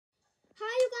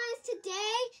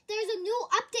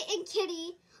and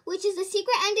Kitty, which is the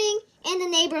secret ending in the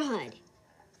neighborhood.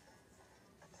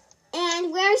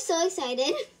 And we're so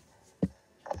excited.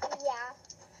 Yeah.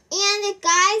 And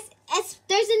guys,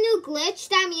 there's a new glitch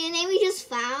that me and Amy just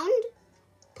found.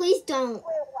 Please don't. Wait,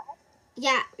 what?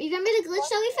 Yeah, remember the glitch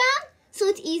that we found? So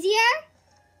it's easier?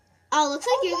 Oh, looks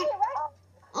like you're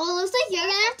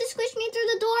gonna have to squish me through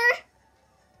the door.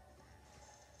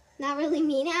 Not really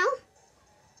me now.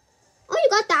 Oh, you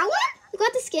got that one? You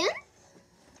got the skin?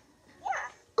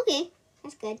 Yeah. Okay,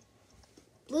 that's good.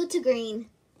 Blue to green.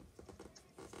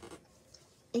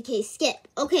 Okay, skip.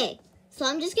 Okay, so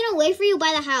I'm just gonna wait for you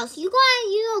by the house. You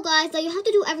know guys, that you have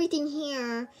to do everything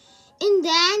here. And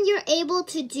then you're able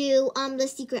to do the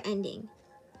secret ending.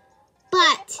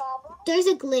 But there's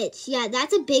a glitch. Yeah,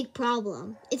 that's a big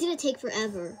problem. It's gonna take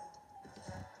forever.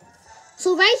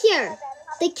 So right here,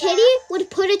 the kitty would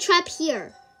put a trap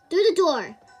here, through the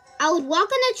door. I would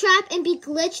walk on the trap and be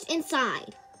glitched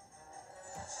inside.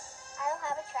 I don't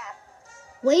have a trap.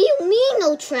 What do you mean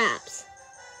no traps?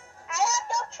 I have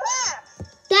no trap.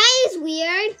 That is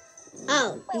weird.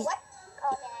 Oh. Wait, what?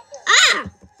 Oh, then I do.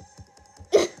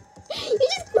 Ah! You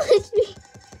just glitched me.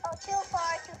 Oh, too far.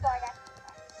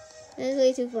 That's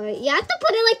way too far. You have to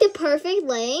put it like the perfect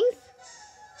length.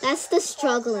 That's the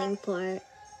struggling part.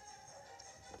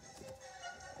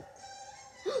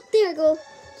 There we go.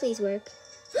 Please work.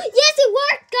 Yes, it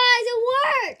worked, guys. It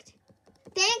worked.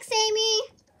 Thanks, Amy.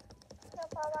 No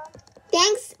problem.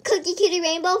 Thanks, Cookie Kitty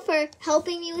Rainbow, for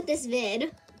helping me with this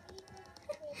vid.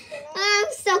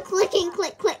 I'm still clicking,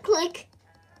 click, click, click.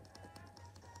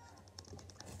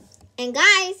 And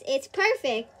guys, it's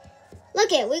perfect.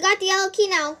 Look it, we got the yellow key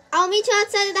now. I'll meet you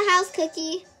outside of the house,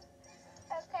 Cookie.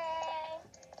 Okay.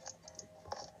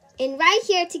 And right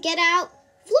here to get out,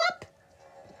 flop.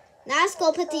 Now let's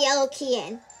go put the yellow key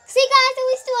in. See guys,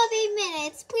 we still have 8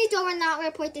 minutes. Please don't not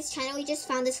report this channel. We just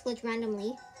found this glitch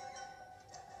randomly.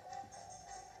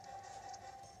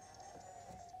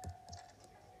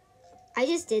 I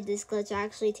just did this glitch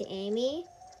actually to Amy.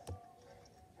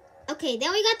 Okay,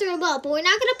 then we got the remote, but we're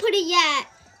not going to put it yet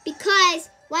because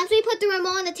once we put the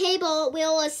remote on the table,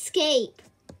 we'll escape.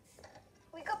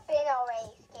 We could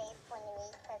already escape when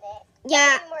we put it.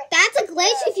 Yeah, that's a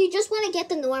glitch if you just want to get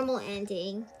the normal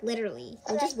ending. Literally.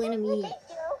 You'll just win immediately.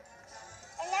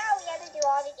 And now we have to do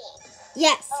all the things.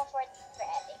 Yes. Oh, for the secret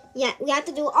ending. Yeah, we have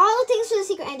to do all the things for the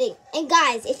secret ending. And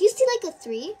guys, if you see like a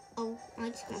 3, oh, I'll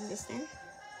just grab this then.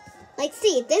 Like,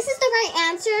 see, this is the right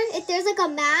answer. If there's like a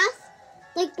math,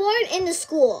 like board in the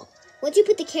school. Once you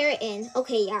put the carrot in.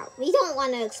 Okay, yeah, we don't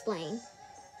want to explain.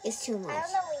 It's too much. I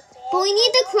don't know what we did. But we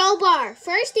need the crowbar.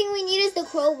 First thing we need is the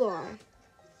crowbar.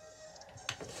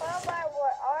 Crowbar,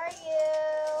 where are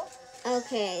you?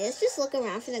 Okay, let's just look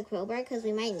around for the crowbar because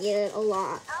we might need it a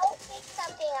lot. I'll fix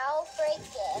something. I'll break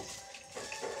this.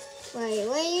 Wait,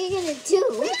 what are you going to do?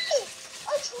 Wait!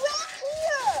 A trap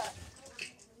here!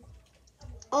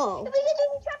 Oh. We can do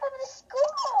the trap over the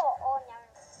school! Oh, no.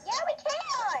 Yeah, we can!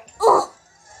 Oh!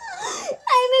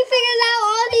 I haven't figured out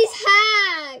all these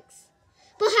hacks.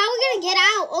 But how are we going to get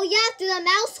out? Oh, yeah, through the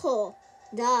mouse hole.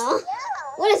 Duh. Yeah.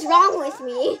 What is wrong with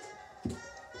me?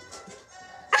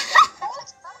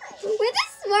 That's fine. We're the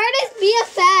smartest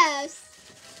BFFs.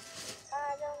 I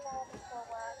don't know if it will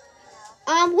work.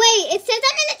 No. Wait, it says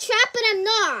I'm in a trap, but I'm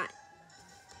not.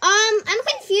 I'm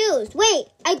confused. Wait,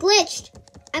 I glitched.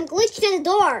 I'm glitched in the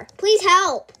door. Please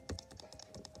help.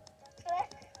 Click.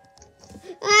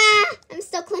 Ah, I'm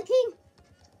still clicking.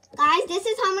 Guys, this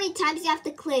is how many times you have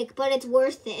to click, but it's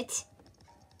worth it.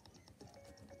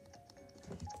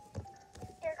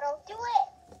 Here, go. Do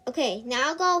it. Okay, now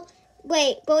I'll go.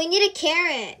 Wait, but we need a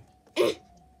carrot.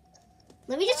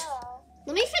 Let me fit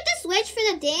the switch for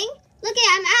the ding. Look it,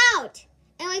 I'm out.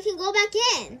 And we can go back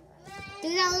in.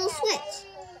 Do that little switch.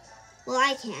 Well,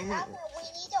 I can. Not. We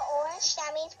need the orange.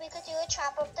 That means we could do a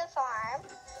trap of the farm.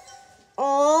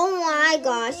 Oh my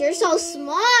gosh, you're so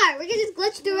smart. We can just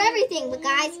glitch through everything. But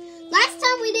guys, last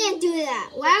time we didn't do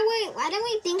that. Why didn't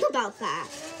we think about that?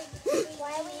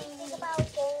 Why we didn't think about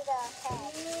getting the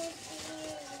head?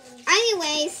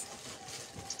 Anyways,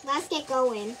 let's get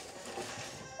going.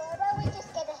 Why don't we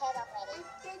just get the head already?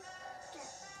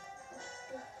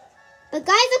 But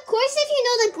guys, of course, if you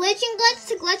know the glitching glitch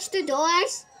to glitch through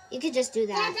doors, you could just do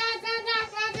that.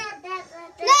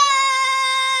 No!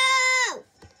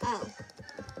 Oh.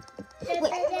 Wait,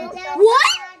 what?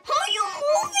 How are you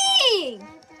moving?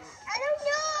 I don't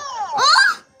know.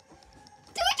 Oh!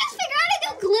 Did we just figure out a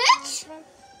new glitch?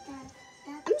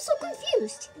 I'm so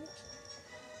confused.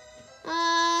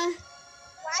 Why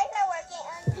is that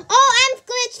working? Oh, I'm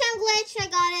glitched. I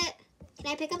got it. Can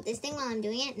I pick up this thing while I'm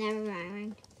doing it? Never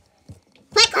mind.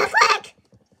 Click, click, click!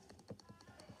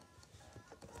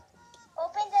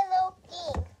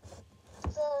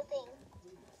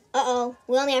 Uh-oh.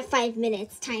 We only have 5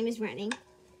 minutes. Time is running.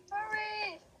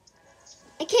 Hurry.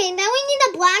 Okay, then we need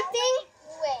the black thing.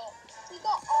 Do it. We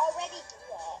got already do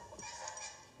it.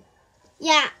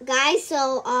 Yeah, guys,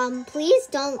 so, please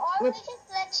don't... Or we can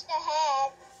glitch the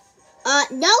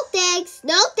head. No thanks.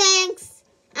 No thanks.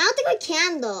 I don't think we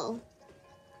can, though.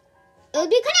 It would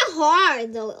be kind of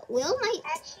hard, though. Will might...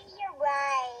 Actually, you're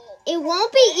right. It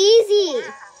won't be easy.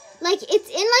 Yeah. Like, it's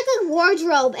in, like, a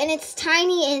wardrobe, and it's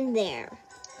tiny in there.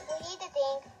 We need the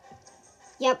thing.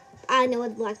 Yep, I know what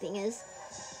the black thing is.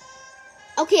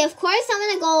 Okay, of course, I'm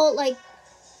gonna go, like,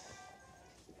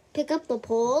 pick up the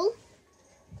pole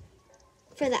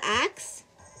for the axe.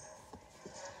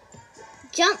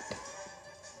 Jump.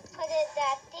 Put it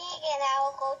that thing, and I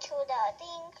will go to the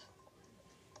thing.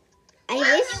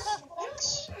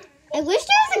 I wish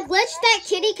there was a glitch that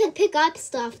Kitty could pick up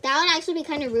stuff. That would actually be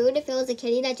kind of rude if it was a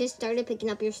Kitty that just started picking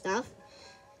up your stuff.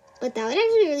 But that would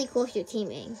actually be really cool if you're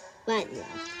teaming. But yeah,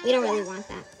 we don't really want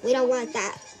that. We don't want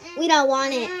that. We don't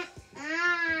want it.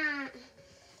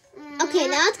 Okay,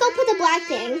 now let's go put the black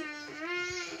thing.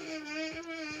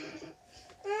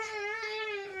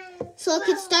 So it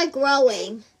can start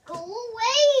growing. Go away.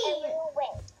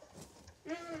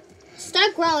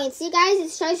 Start growing. See, guys, it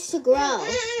starts to grow.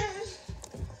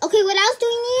 Okay, what else do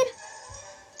we need?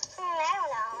 I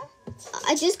don't know.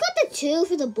 I just got the 2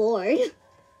 for the board.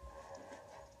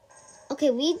 Okay,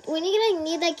 we're gonna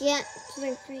need like I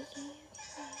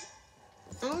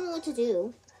don't know what to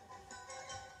do.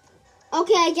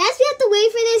 Okay, I guess we have to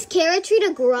wait for this carrot tree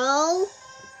to grow.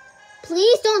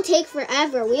 Please don't take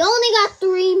forever. We only got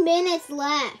 3 minutes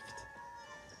left.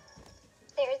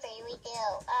 Seriously, we do.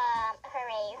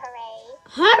 Hooray, hooray.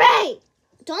 Hurry!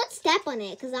 Don't step on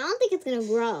it, because I don't think it's gonna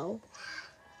grow.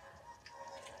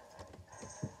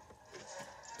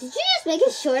 Did you just make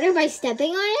it shorter by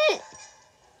stepping on it?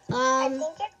 I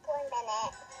think it's 1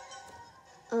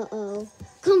 minute. Uh-oh.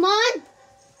 Come on!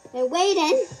 They're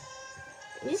waiting.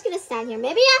 I'm just gonna stand here.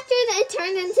 Maybe after it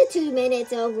turns into 2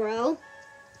 minutes, it'll grow.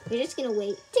 We're just gonna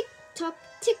wait. Tick tock,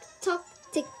 tick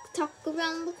tock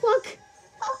around the clock.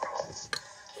 It's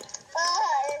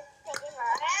taking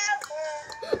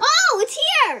forever. Oh, it's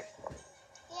here!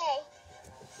 Yay.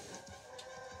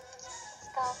 Let's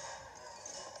go.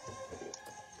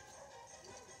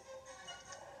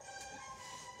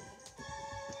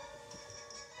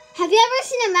 Have you ever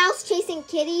seen a mouse chasing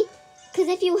Kitty? Because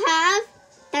if you have,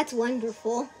 that's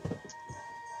wonderful.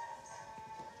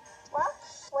 Well,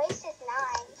 waste is 9.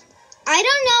 I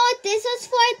don't know what this was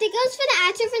for. I think it was for the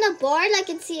answer from the board. Like,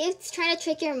 and see if it's trying to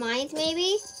trick your minds,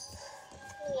 maybe.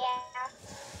 Yeah.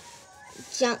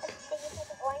 Jump. Did you take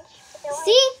the orange? Is there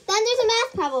See? Then there's a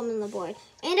math problem on the board.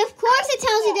 And of course it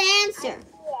tells you the answer.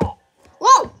 Yeah.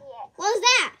 Whoa! Yeah. What was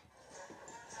that?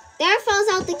 There falls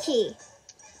out the key.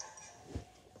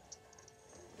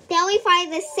 Then we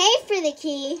find the safe for the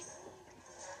key.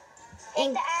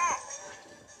 And The axe.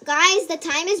 guys, the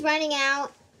time is running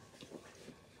out.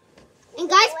 And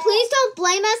guys, please don't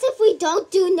blame us if we don't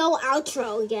do no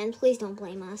outro again. Please don't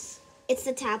blame us. It's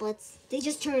the tablets. They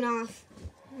just turn off.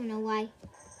 I don't know why.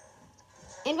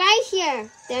 And right here,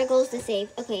 there goes the safe.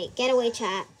 Okay, get away,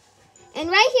 chat. And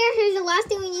right here, here's the last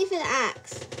thing we need for the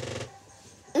axe.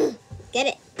 Ugh, get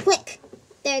it. Quick.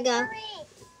 There you go. Hurry.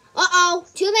 Uh-oh.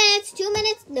 2 minutes. 2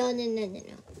 minutes. No.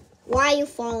 Why you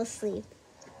fall asleep?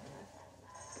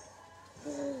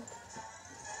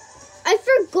 I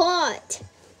forgot.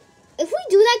 If we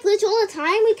do that glitch all the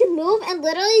time, we could move and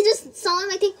literally just saw him.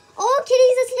 I think, oh,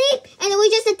 Kitty's asleep. And then we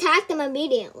just attack them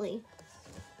immediately.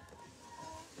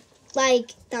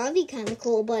 Like, that would be kind of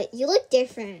cool, but you look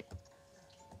different.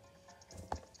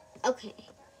 Okay.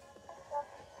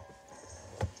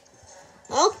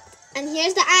 Oh, and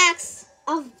here's the axe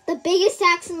of the biggest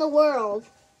axe in the world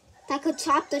that could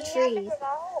chop the trees.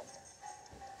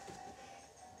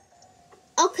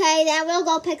 Okay, then we'll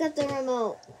go pick up the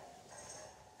remote.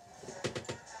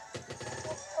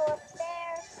 Let's go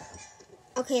upstairs.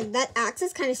 Okay, that axe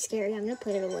is kind of scary. I'm going to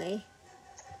put it away.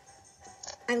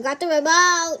 I've got the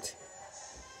remote.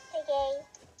 Piggy.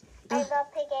 I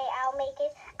love piggy. I'll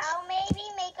maybe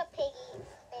make a piggy.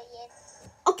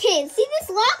 Okay, see this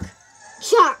lock?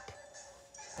 Chop.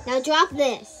 Now drop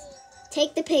this.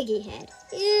 Take the piggy head.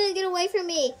 Ew, get away from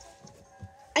me.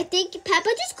 I think Peppa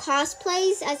just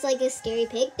cosplays as like a scary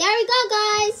pig. There we go,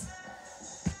 guys.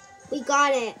 We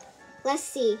got it. Let's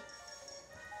see.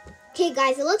 Okay,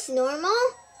 guys, it looks normal,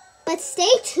 but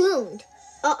stay tuned.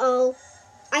 Uh-oh.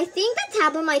 I think the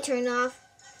tablet might turn off.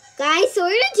 Guys, so we're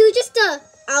going to do just the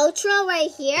outro right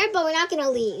here, but we're not going to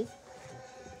leave.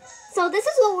 So this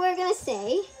is what we're going to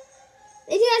say.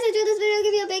 If you guys enjoyed this video,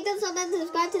 give you a big thumbs up and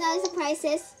subscribe to Nelly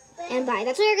Surprises. and bye.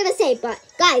 That's what you're gonna say, but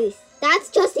guys, that's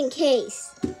just in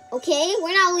case. Okay?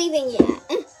 We're not leaving yet.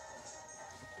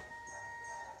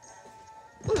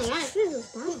 Oh my gosh, this is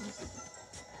fun.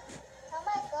 Oh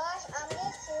my gosh, I'm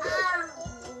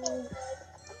missing.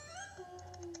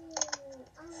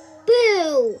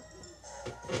 Boo!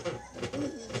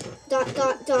 Dot,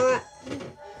 dot, dot.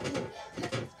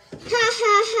 Ha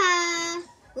ha ha!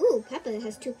 Ooh, Peppa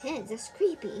has 2 heads. That's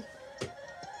creepy.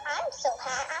 I'm so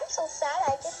hot. I'm so sad.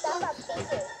 I just saw my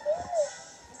figure.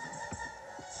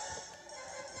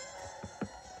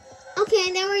 Okay,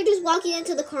 and then we're just walking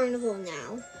into the carnival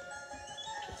now.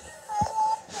 I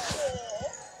love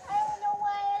figures. I don't know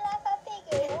why I love a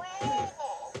figure.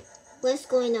 What's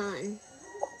going on?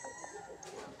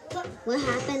 What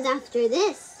happens after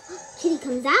this? Kitty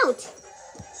comes out.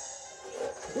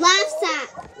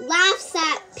 Laughs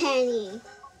at Penny.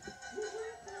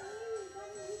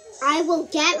 I will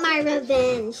get my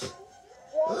revenge.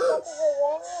 Woo!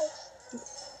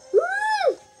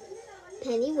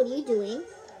 Penny, what are you doing?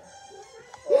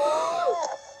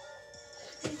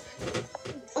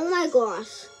 Oh my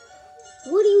gosh.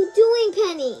 What are you doing,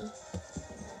 Penny?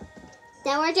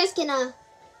 Then we're just gonna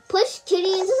push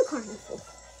Kitty into the carnival.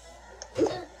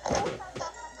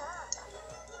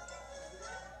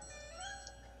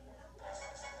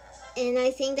 And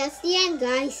I think that's the end,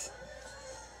 guys.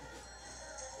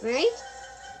 Right?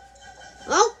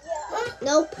 Oh,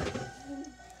 nope.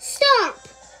 Stop!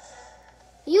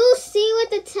 You see what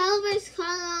the television's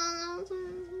calling.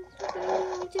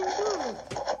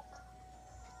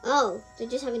 Oh, they're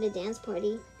just having a dance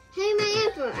party. Hey, my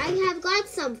emperor, I have got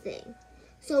something.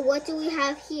 So what do we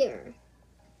have here?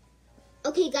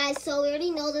 Okay, guys, so we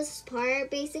already know this part,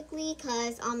 basically,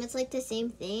 because it's like the same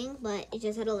thing, but it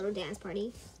just had a little dance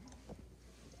party.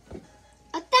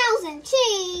 1,000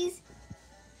 cheese!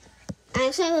 I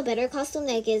actually have a better costume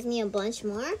that gives me a bunch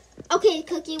more. Okay,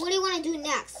 Cookie, what do you want to do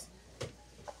next?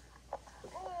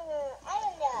 I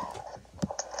don't know.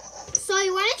 So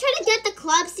you want to try to get the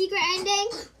club secret ending?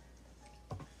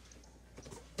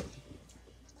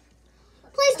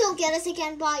 Please don't get us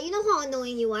again, Bot. You know how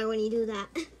annoying you are when you do that.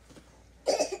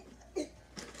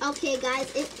 Okay,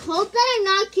 guys, hope that I'm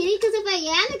not kidding, because if I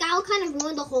am, like, I will kind of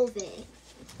ruin the whole vid.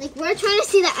 Like, we're trying to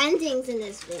see the endings in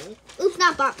this vid. Oops,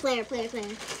 not Bot. Player. I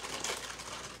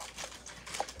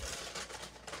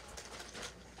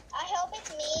hope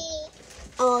it's me.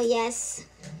 Oh, yes.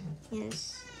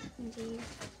 Yes, indeed.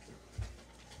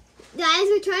 Guys,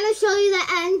 we're trying to show you the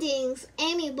endings.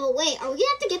 Amy, but wait, are we going to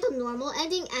have to get the normal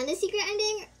ending and the secret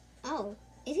ending? Oh,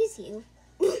 it is you.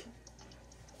 Yeah.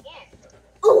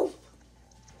 Oh!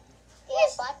 Yeah,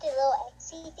 I bought the little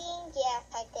XC thing. Yes,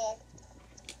 I did.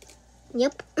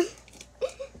 Yep.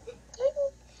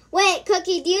 Wait,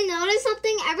 Cookie, do you notice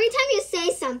something? Every time you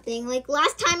say something, like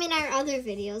last time in our other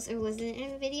videos, or was it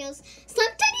in videos?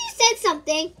 Sometimes you said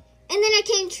something, and then it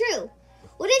came true.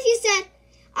 What if you said,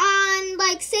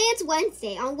 say it's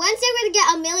Wednesday. On Wednesday, we're going to get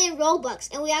 1,000,000 Robux,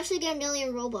 and we actually get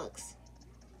 1,000,000 Robux.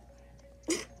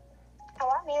 I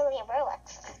want 1,000,000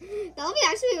 Robux. That would be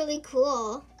actually really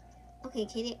cool. Okay,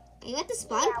 Katie, are you at the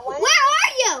spot? Yeah, Where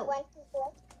are you?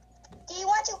 Do you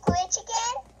want to glitch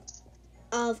again?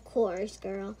 Of course,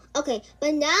 girl. Okay,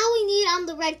 but now we need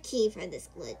the red key for this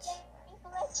glitch.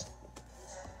 Glitch?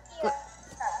 Yeah.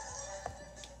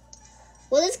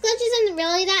 Well, this glitch isn't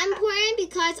really that important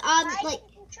because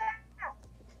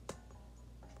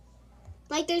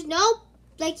there's no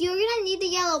you're gonna need the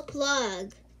yellow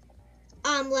plug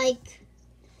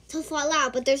to fall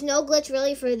out, but there's no glitch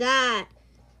really for that.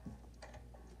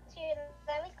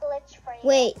 Let me glitch for you.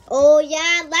 Wait, oh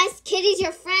yeah, unless Kitty's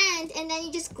your friend and then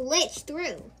you just glitch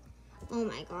through. Oh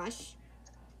my gosh.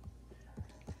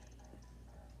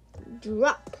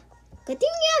 Drop. Good thing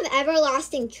you have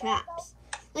everlasting traps.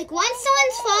 Like once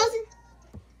someone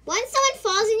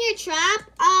falls in your trap,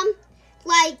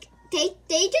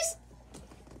 they just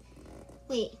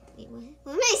wait,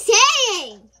 what am I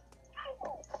saying?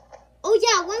 Oh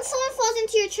yeah, once someone falls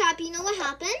into your trap, you know what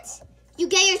happens? You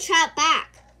get your trap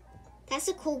back. That's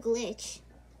a cool glitch.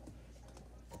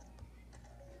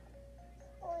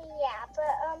 Oh yeah,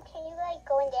 but can you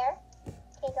go in there?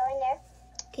 Can you go in there?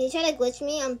 Can you try to glitch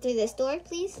me through this door,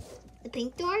 please? The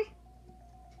pink door?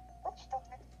 Which door?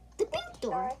 The pink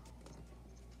door.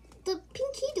 The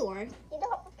pinky door. You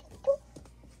don't have a pink door?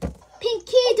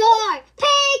 Pinky door!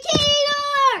 Pinky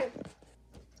door!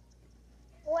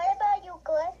 What about you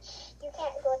glitch? You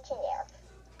can't glitch in there.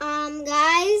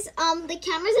 Guys, the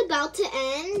camera's about to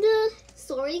end.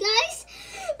 Sorry, guys.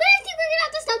 But I think we're gonna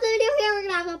have to stop the video here. We're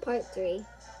gonna have a part 3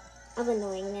 of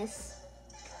annoyingness.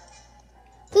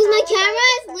 Because my camera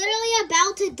is literally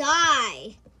about to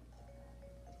die.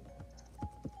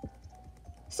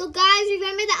 So guys,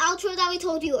 remember the outro that we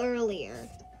told you earlier.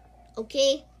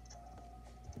 Okay?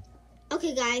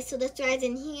 Okay guys, so the thread's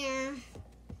in here.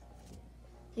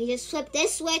 We just flip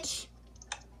this switch.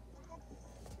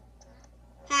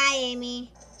 Hi,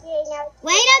 Amy.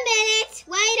 Wait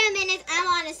a minute. I'm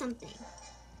on to something.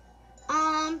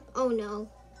 Oh no.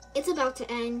 It's about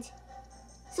to end.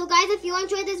 So guys, if you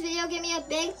enjoyed this video, give me a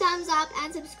big thumbs up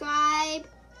and subscribe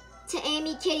to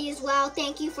Amy Kitty as well.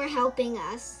 Thank you for helping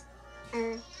us.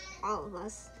 Or all of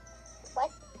us.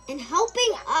 What? And helping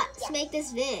us make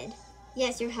this vid.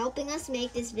 Yes, you're helping us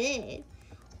make this vid.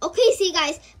 Okay, see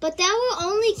guys, but then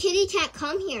only Kitty can't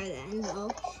come here then,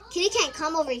 though. Kitty can't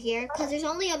come over here because there's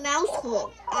only a mouse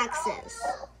hole access.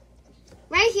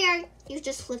 Right here, you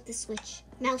just flip the switch.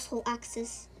 Mouse hole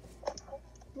access.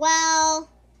 Well,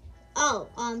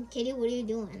 Kitty, what are you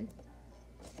doing?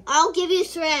 I'll give you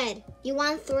thread. You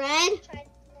want thread?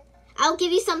 I'll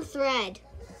give you some thread.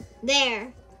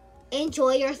 There.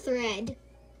 Enjoy your thread.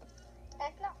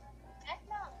 That's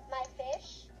not my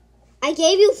fish. I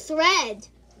gave you thread.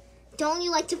 Don't you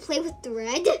like to play with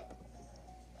thread?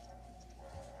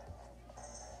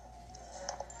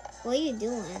 What are you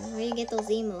doing? Where do you get those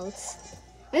emotes?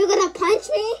 Are you gonna punch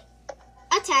me?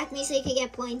 Attack me so you can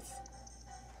get points.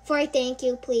 For a thank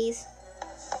you, please.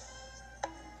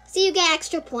 See, you get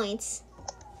extra points.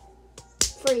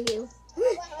 For you.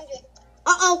 100.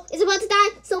 Uh-oh, it's about to die.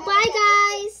 So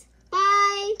bye, guys.